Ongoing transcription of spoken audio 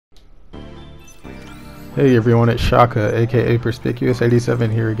Hey everyone, it's Shaka, aka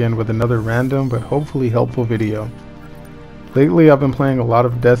Perspicuous87 here again with another random but hopefully helpful video. Lately I've been playing a lot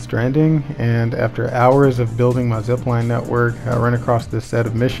of Death Stranding, and after hours of building my zipline network, I run across this set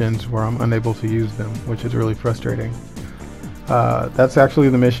of missions where I'm unable to use them, which is really frustrating. That's actually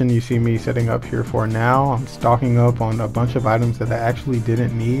the mission you see me setting up here for now. I'm stocking up on a bunch of items that I actually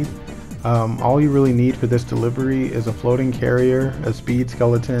didn't need. All you really need for this delivery is a floating carrier, a speed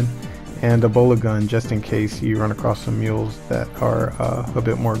skeleton, and a bola gun just in case you run across some mules that are a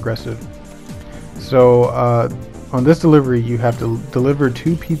bit more aggressive. So on this delivery you have to deliver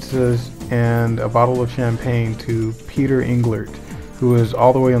 2 pizzas and a bottle of champagne to Peter Englert, who is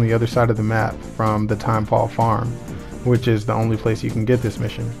all the way on the other side of the map from the Timefall farm, which is the only place you can get this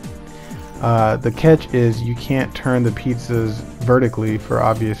mission. The catch is you can't turn the pizzas vertically for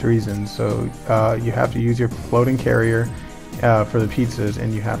obvious reasons, so you have to use your floating carrier for the pizzas,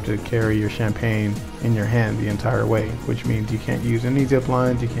 and you have to carry your champagne in your hand the entire way, which means you can't use any zip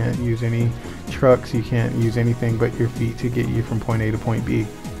lines, you can't use any trucks, you can't use anything but your feet to get you from point A to point B.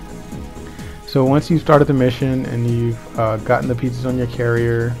 So once you've started the mission and you've gotten the pizzas on your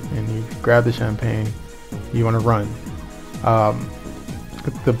carrier and you've grabbed the champagne, you want to run.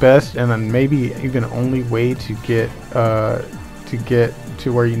 The best and then maybe even only way to get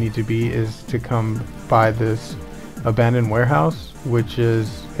to where you need to be is to come by this abandoned warehouse, which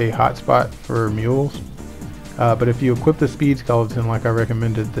is a hotspot for mules. But if you equip the speed skeleton like I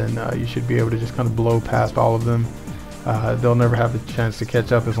recommended, then you should be able to just kind of blow past all of them. They'll never have the chance to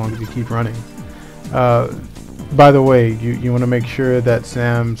catch up as long as you keep running. By the way, you want to make sure that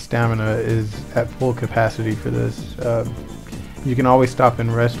Sam's stamina is at full capacity for this. You can always stop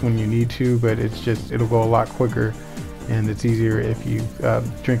and rest when you need to, but it'll go a lot quicker, and it's easier if you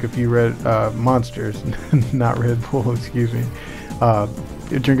drink a few monsters, not Red Bull, excuse me.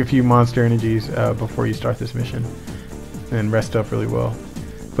 Drink a few Monster Energies before you start this mission, and rest up really well.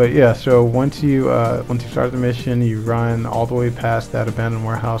 But yeah, so once you start the mission, you run all the way past that abandoned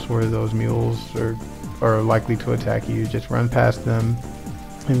warehouse where those mules are likely to attack you. Just run past them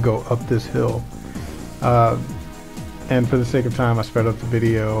and go up this hill. And for the sake of time, I sped up the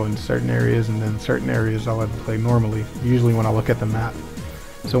video in certain areas, and then certain areas I'll have to play normally, usually when I look at the map.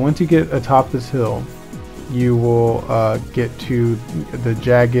 So once you get atop this hill, you will get to the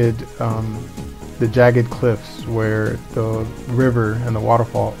jagged cliffs where the river and the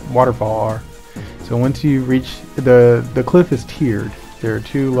waterfall are. So once you reach the cliff is tiered. There are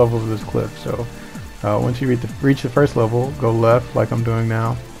 2 levels of this cliff. So once you reach the first level, go left like I'm doing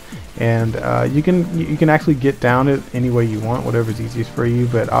now. And you can actually get down it any way you want, whatever's easiest for you,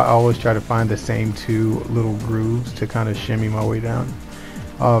 but I always try to find the same 2 little grooves to kind of shimmy my way down.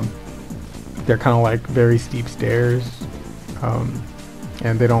 They're kind of like very steep stairs,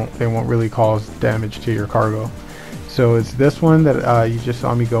 and they won't really cause damage to your cargo. So it's this one that you just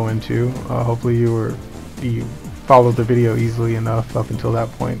saw me go into. Hopefully you followed the video easily enough up until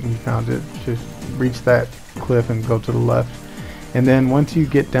that point and you found it. Just reach that cliff and go to the left. And then once you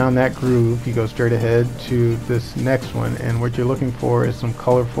get down that groove, you go straight ahead to this next one, and what you're looking for is some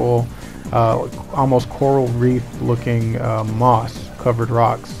colorful, almost coral reef looking moss covered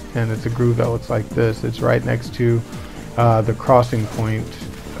rocks, and it's a groove that looks like this. It's right next to the crossing point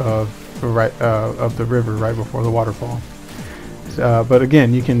of the river right before the waterfall. But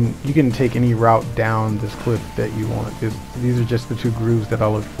again, you can take any route down this cliff that you want. These are just the 2 grooves that I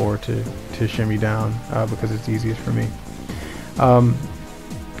look for to shimmy down because it's easiest for me.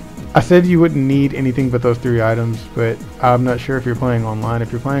 I said you wouldn't need anything but those 3 items, but I'm not sure if you're playing online.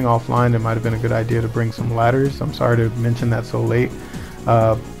 If you're playing offline, it might have been a good idea to bring some ladders. I'm sorry to mention that so late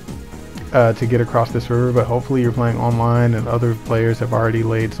to get across this river, but hopefully you're playing online and other players have already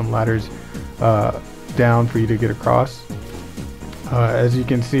laid some ladders down for you to get across. As you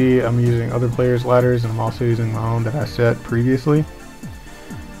can see, I'm using other players' ladders, and I'm also using my own that I set previously.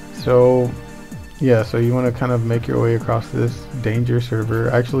 So yeah, so you want to kind of make your way across this dangerous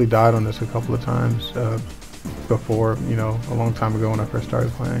river. I actually died on this a couple of times before, a long time ago when I first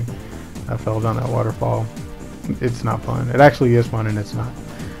started playing. I fell down that waterfall. It's not fun. It actually is fun, and it's not.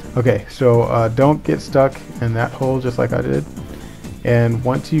 Okay, so don't get stuck in that hole just like I did. And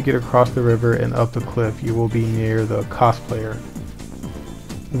once you get across the river and up the cliff, you will be near the cosplayer,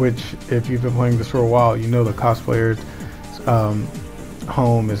 which, if you've been playing this for a while, you know the cosplayer's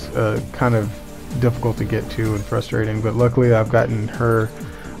home is kind of difficult to get to and frustrating, but luckily I've gotten her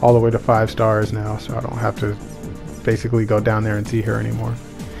all the way to 5 stars now, so I don't have to basically go down there and see her anymore.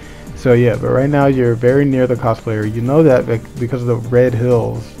 So yeah, but right now you're very near the cosplayer. You know that because of the red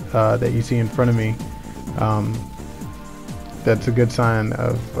hills that you see in front of me. that's a good sign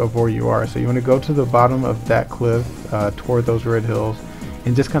of where you are. So you want to go to the bottom of that cliff toward those red hills,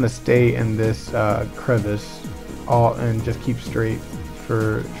 and just kind of stay in this crevice and just keep straight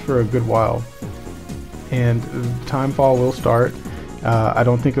for a good while. And timefall will start. I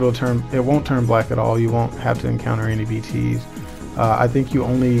don't think it won't turn black at all. You won't have to encounter any BTs. I think you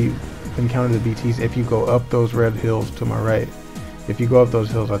only encounter the BTs if you go up those red hills to my right. If you go up those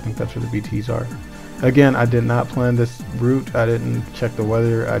hills, I think that's where the BTs are. Again, I did not plan this route. I didn't check the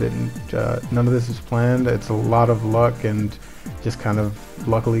weather. I didn't. None of this is planned. It's a lot of luck and just kind of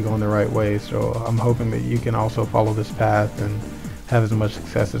luckily going the right way. So I'm hoping that you can also follow this path and have as much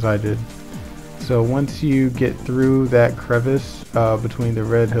success as I did. So once you get through that crevice between the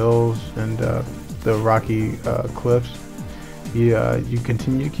red hills and the rocky cliffs, you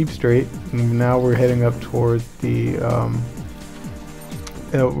continue to keep straight. And now we're heading up toward the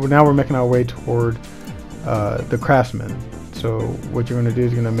now we're making our way toward the Craftsman. So what you're going to do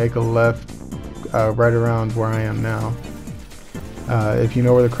is you're going to make a left right around where I am now. If you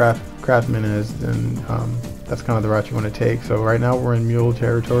know where the Craftsman is, then that's kind of the route you want to take. So right now we're in MULE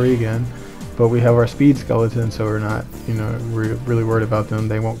territory again, but we have our speed skeleton, so we're not, we're really worried about them.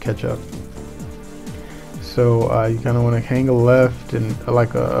 They won't catch up. So you kind of want to hang a left, and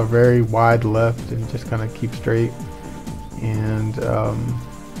like a very wide left, and just kind of keep straight. And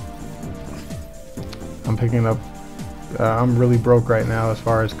I'm picking up, I'm really broke right now as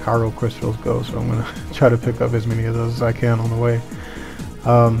far as cargo crystals go, so I'm going to try to pick up as many of those as I can on the way.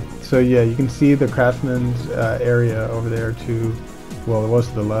 So yeah, you can see the Craftsman's area over there to, well, it was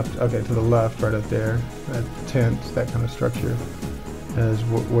to the left, okay, to the left right up there, that tent, that kind of structure is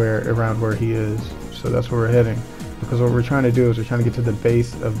around where he is. So that's where we're heading, because what we're trying to do is we're trying to get to the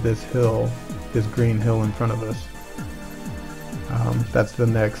base of this hill, this green hill in front of us. That's the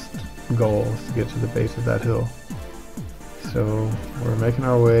next goal, is to get to the base of that hill. So we're making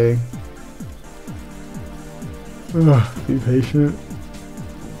our way. Be patient.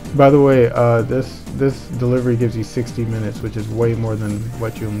 By the way, this delivery gives you 60 minutes, which is way more than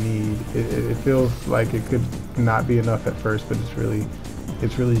what you'll need. It feels like it could not be enough at first, but it's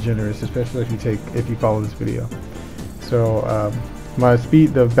really generous, especially if you follow this video. So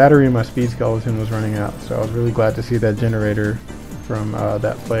the battery in my speed skeleton was running out, so I was really glad to see that generator from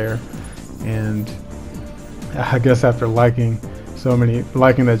that player. And I guess after liking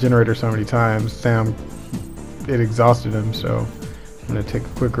that generator so many times, it exhausted him. So I'm gonna take a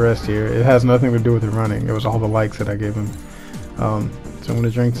quick rest here. It has nothing to do with it running. It was all the likes that I gave him. So I'm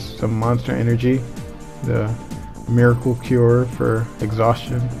gonna drink some Monster Energy, the miracle cure for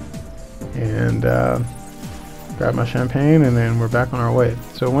exhaustion, and grab my champagne, and then we're back on our way.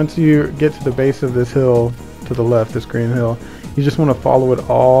 So once you get to the base of this hill to the left, this green hill, you just want to follow it not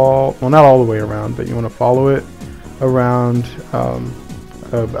all the way around, but you want to follow it around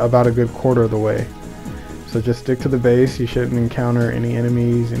about a good quarter of the way. So just stick to the base. You shouldn't encounter any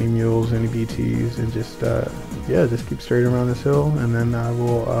enemies, any mules, any BTs, and just keep straight around this hill, and then I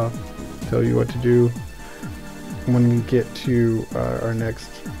will tell you what to do when we get to our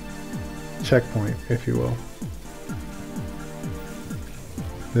next checkpoint, if you will.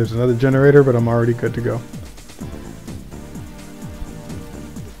 There's another generator, but I'm already good to go.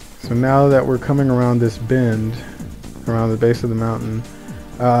 So now that we're coming around this bend, around the base of the mountain,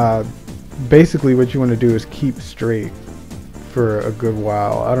 basically what you want to do is keep straight for a good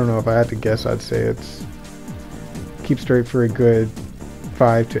while. I don't know, if I had to guess, I'd say it's keep straight for a good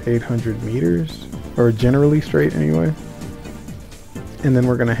 500 to 800 meters, or generally straight anyway. And then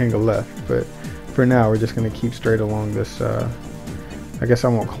we're going to hang a left, but for now we're just going to keep straight along this, I guess I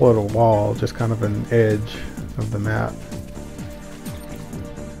won't call it a wall, just kind of an edge of the map.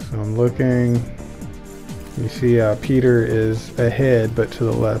 So I'm looking, you see Peter is ahead but to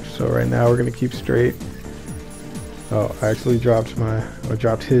the left, so right now we're going to keep straight. Oh, I actually dropped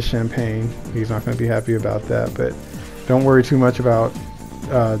his champagne. He's not going to be happy about that, but don't worry too much about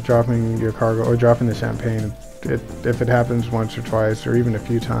dropping your cargo or dropping the champagne. If it happens once or twice or even a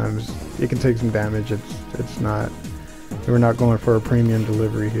few times, it can take some damage. We're not going for a premium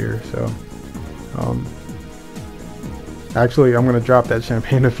delivery here, so actually I'm going to drop that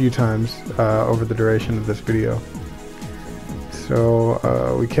champagne a few times over the duration of this video.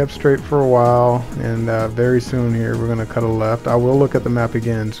 So we kept straight for a while, and very soon here we're going to cut a left. I will look at the map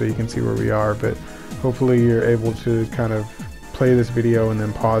again so you can see where we are, but hopefully you're able to kind of play this video and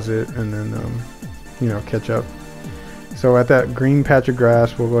then pause it and then catch up. So at that green patch of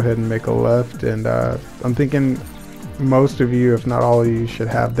grass, we'll go ahead and make a left, and I'm thinking most of you, if not all of you, should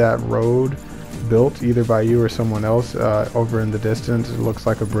have that road built either by you or someone else over in the distance. It looks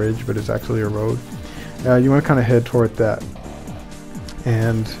like a bridge, but it's actually a road. You want to kind of head toward that.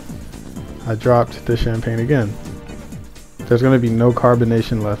 and I dropped the champagne again. There's going to be no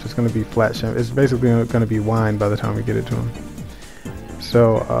carbonation left. It's going to be flat champagne. It's basically going to be wine by the time we get it to him.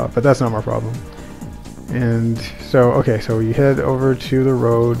 So, but that's not my problem. And so, okay, so we head over to the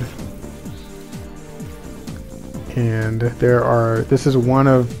road, and this is one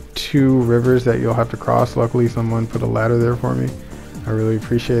of 2 rivers that you'll have to cross. Luckily, someone put a ladder there for me. I really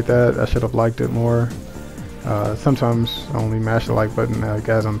appreciate that. I should have liked it more. Sometimes I only mash the like button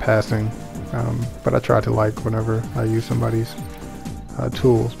as I'm passing, but I try to like whenever I use somebody's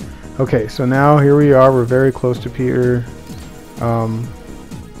tools. Okay, so now here we are. We're very close to Peter.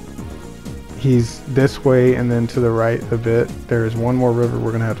 He's this way and then to the right a bit. There's one more river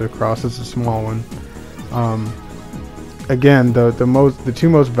we're gonna have to cross. It's a small one. Again, the 2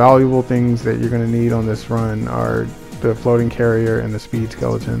 most valuable things that you're gonna need on this run are the floating carrier and the speed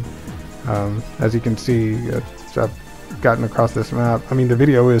skeleton. As you can see, I've gotten across this map. I mean, the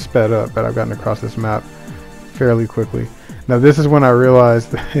video is sped up, but I've gotten across this map fairly quickly. Now this is when I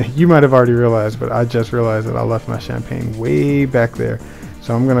realized, you might have already realized, but I just realized that I left my champagne way back there.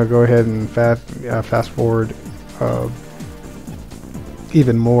 So I'm gonna go ahead and fast forward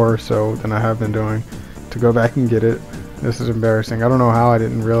even more so than I have been doing to go back and get it. This is embarrassing. I don't know how I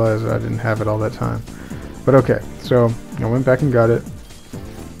didn't realize that I didn't have it all that time. But okay, so I went back and got it,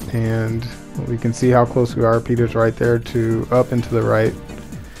 and we can see how close we are. Peter's right there to up and to the right.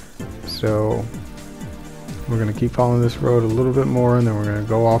 So we're gonna keep following this road a little bit more, and then we're gonna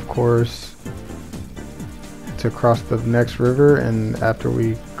go off course to cross the next river, and after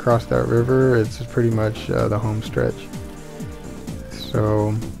we cross that river, it's pretty much the home stretch.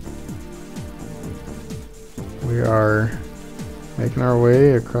 So we are making our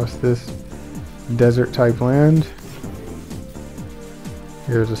way across this desert type land.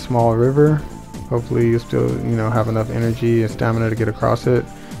 Here's a small river. Hopefully you still have enough energy and stamina to get across it.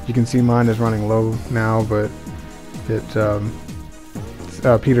 You can see mine is running low now, but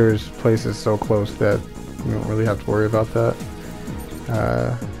Peter's place is so close that we don't really have to worry about that.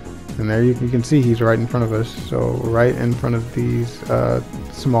 And there you can see he's right in front of us. So right in front of these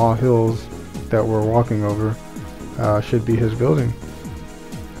small hills that we're walking over should be his building.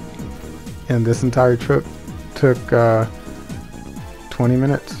 And this entire trip took 20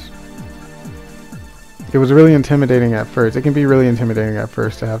 minutes. It was really intimidating at first. It can be really intimidating at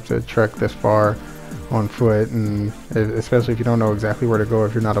first to have to trek this far on foot, and especially if you don't know exactly where to go,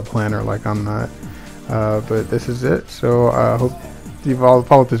 if you're not a planner like I'm not. But this is it. So I hope you've all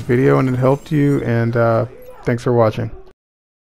followed this video and it helped you, and thanks for watching.